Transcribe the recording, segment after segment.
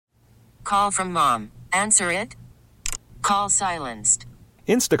Call from mom. Answer it. Call silenced.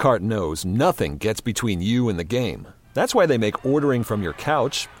 Instacart knows nothing gets between you and the game. That's why they make ordering from your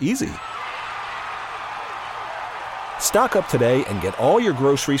couch easy. Stock up today and get all your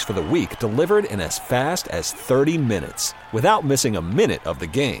groceries for the week delivered in as fast as 30 minutes without missing a minute of the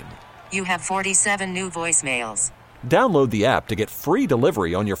game. You have 47 new voicemails. Download the app to get free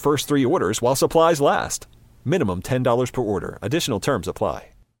delivery on your first 3 orders while supplies last. Minimum $10 per order. Additional terms apply.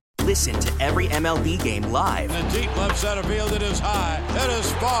 Listen to every MLB game live. In the deep left center field, it is high, it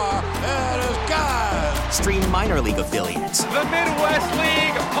is far, it is God. Stream minor league affiliates. The Midwest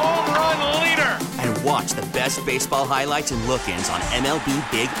League home run leader. And watch the best baseball highlights and look-ins on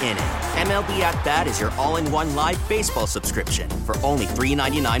MLB Big Inning. MLB At Bat is your all-in-one live baseball subscription for only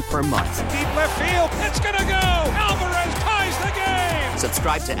 $3.99 per month. Deep left field, it's gonna go. Alvarez ties the game.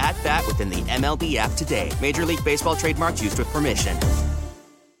 Subscribe to At Bat within the MLB app today. Major League Baseball trademarks used with permission.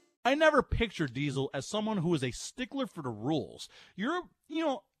 I never pictured Diesel as someone who is a stickler for the rules. You're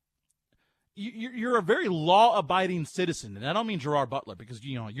a very law-abiding citizen, and I don't mean Gerard Butler because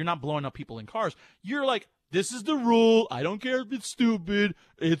you're not blowing up people in cars. You're like, this is the rule. I don't care if it's stupid.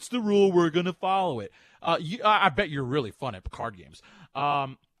 It's the rule. We're gonna follow it. I bet you're really fun at card games.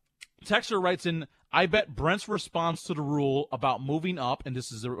 Texter writes in, I bet Brent's response to the rule about moving up, and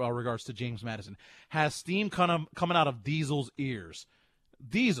this is in regards to James Madison, has steam coming out of Diesel's ears.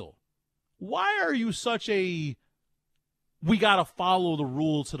 Diesel, why are you such a we got to follow the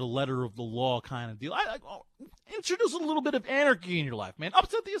rule to the letter of the law kind of deal? Introduce a little bit of anarchy in your life, man.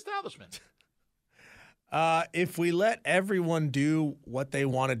 Upset the establishment. If we let everyone do what they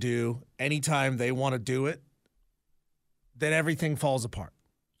want to do anytime they want to do it, then everything falls apart.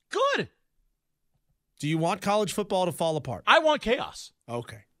 Good. Do you want college football to fall apart? I want chaos.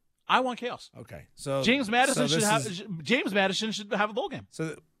 Okay. I want chaos. Okay. So James Madison should have a bowl game.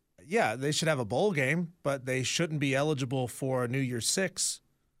 So yeah, they should have a bowl game, but they shouldn't be eligible for a New Year's Six.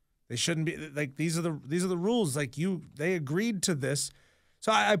 They shouldn't be like these are the rules. Like they agreed to this.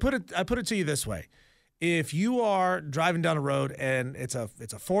 So I put it to you this way. If you are driving down a road and it's a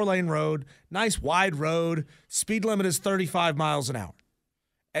 4-lane road, nice wide road, speed limit is 35 miles an hour,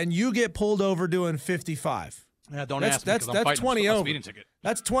 and you get pulled over doing 55. Yeah, don't ask me because I'm that's fighting 20 a over. speeding ticket.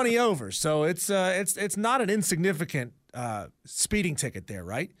 That's 20 over. So it's not an insignificant speeding ticket there,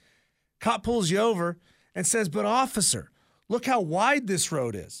 right? Cop pulls you over and says, "But officer, look how wide this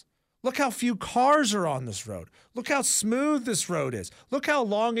road is. Look how few cars are on this road. Look how smooth this road is. Look how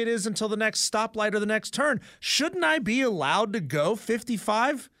long it is until the next stoplight or the next turn. Shouldn't I be allowed to go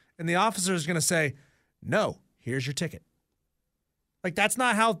 55?" And the officer is going to say, "No, here's your ticket." Like, that's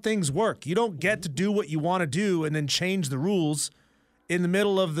not how things work. You don't get to do what you want to do and then change the rules in the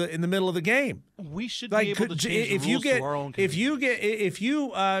middle of the game. We should be able to change the rules to our own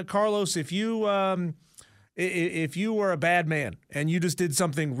convenience. Carlos, if you were a bad man and you just did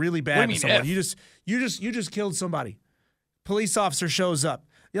something really bad to someone, you just killed somebody. Police officer shows up.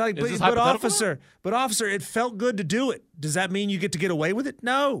 You're like, but officer, it felt good to do it. Does that mean you get to get away with it?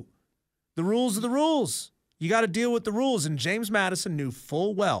 No. The rules are the rules. You got to deal with the rules. And James Madison knew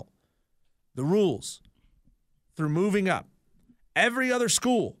full well the rules through moving up. Every other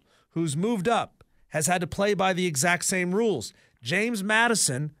school who's moved up has had to play by the exact same rules. James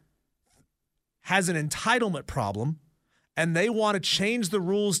Madison has an entitlement problem, and they want to change the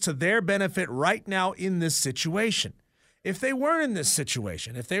rules to their benefit right now in this situation. If they weren't in this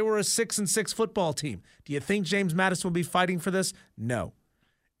situation, if they were a 6-6 football team, do you think James Madison would be fighting for this? No.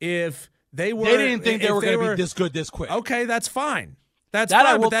 If they didn't think they were going to be this good this quick. Okay, that's fine. That's fine.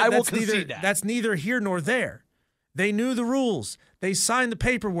 I will concede that. That's neither here nor there. They knew the rules. They signed the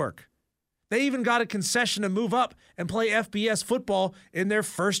paperwork. They even got a concession to move up and play FBS football in their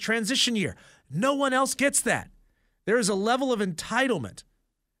first transition year. No one else gets that. There is a level of entitlement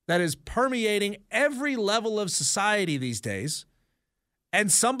that is permeating every level of society these days. And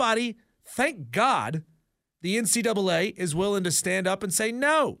somebody, thank God, the NCAA is willing to stand up and say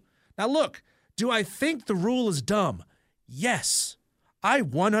no. Now, look, do I think the rule is dumb? Yes. I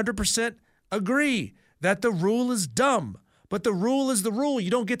 100% agree that the rule is dumb. But the rule is the rule. You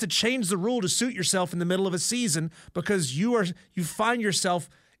don't get to change the rule to suit yourself in the middle of a season because you find yourself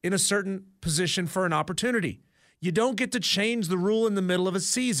in a certain position for an opportunity. You don't get to change the rule in the middle of a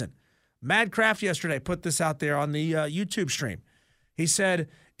season. Madcraft yesterday put this out there on the YouTube stream. He said,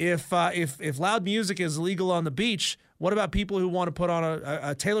 if loud music is illegal on the beach, what about people who want to put on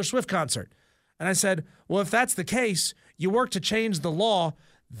a Taylor Swift concert? And I said, well, if that's the case, you work to change the law,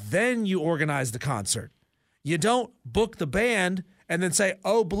 then you organize the concert. You don't book the band and then say,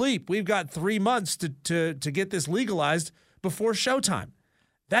 oh, bleep, we've got 3 months to get this legalized before showtime.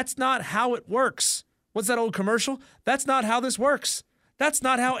 That's not how it works. What's that old commercial? That's not how this works. That's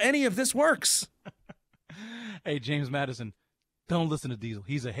not how any of this works. Hey, James Madison, don't listen to Diesel.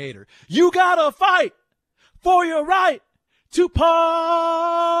 He's a hater. You gotta fight for your right to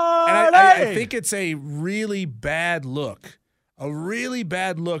party. And I think it's a really bad look. A really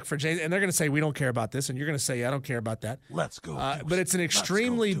bad look for James. And they're going to say, we don't care about this. And you're going to say, I don't care about that. Let's go, Deuce. But it's an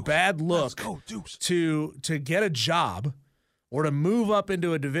extremely bad look to get a job or to move up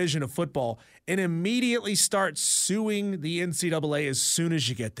into a division of football and immediately start suing the NCAA as soon as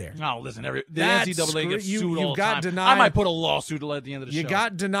you get there. No, listen, the NCAA gets sued all the time. Denied, I might put a lawsuit at the end of the show. You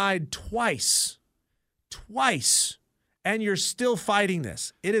got denied twice, and you're still fighting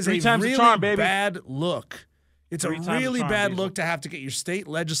this. It is a really bad look. It's a really bad look to have to get your state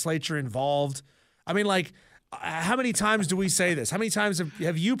legislature involved. I mean, like, how many times do we say this? How many times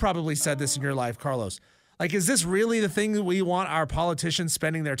have you probably said this in your life, Carlos? Like, is this really the thing that we want our politicians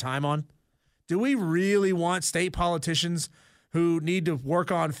spending their time on? Do we really want state politicians who need to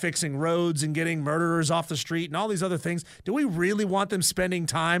work on fixing roads and getting murderers off the street and all these other things? Do we really want them spending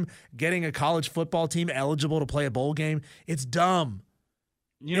time getting a college football team eligible to play a bowl game? It's dumb.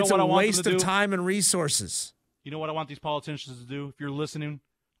 It's a waste of time and resources. You know what I want these politicians to do? If you're listening,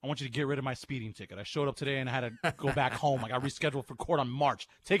 I want you to get rid of my speeding ticket. I showed up today and I had to go back home. I got rescheduled for court on March.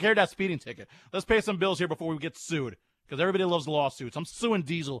 Take care of that speeding ticket. Let's pay some bills here before we get sued, because everybody loves lawsuits. I'm suing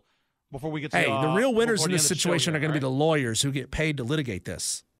Diesel before we get to the real winners in this situation are going to be the lawyers who get paid to litigate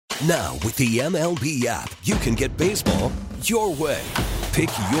this. Now, with the MLB app, you can get baseball your way. Pick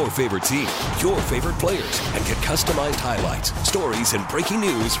your favorite team, your favorite players, and get customized highlights, stories, and breaking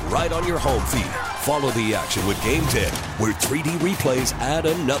news right on your home feed. Follow the action with Game 10, where 3D replays add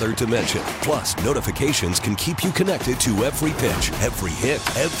another dimension. Plus, notifications can keep you connected to every pitch, every hit,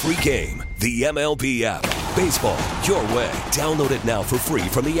 every game. The MLB app. Baseball your way. Download it now for free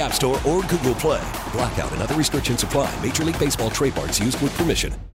from the App Store or Google Play. Blackout and other restrictions apply. Major League Baseball trademarks used with permission.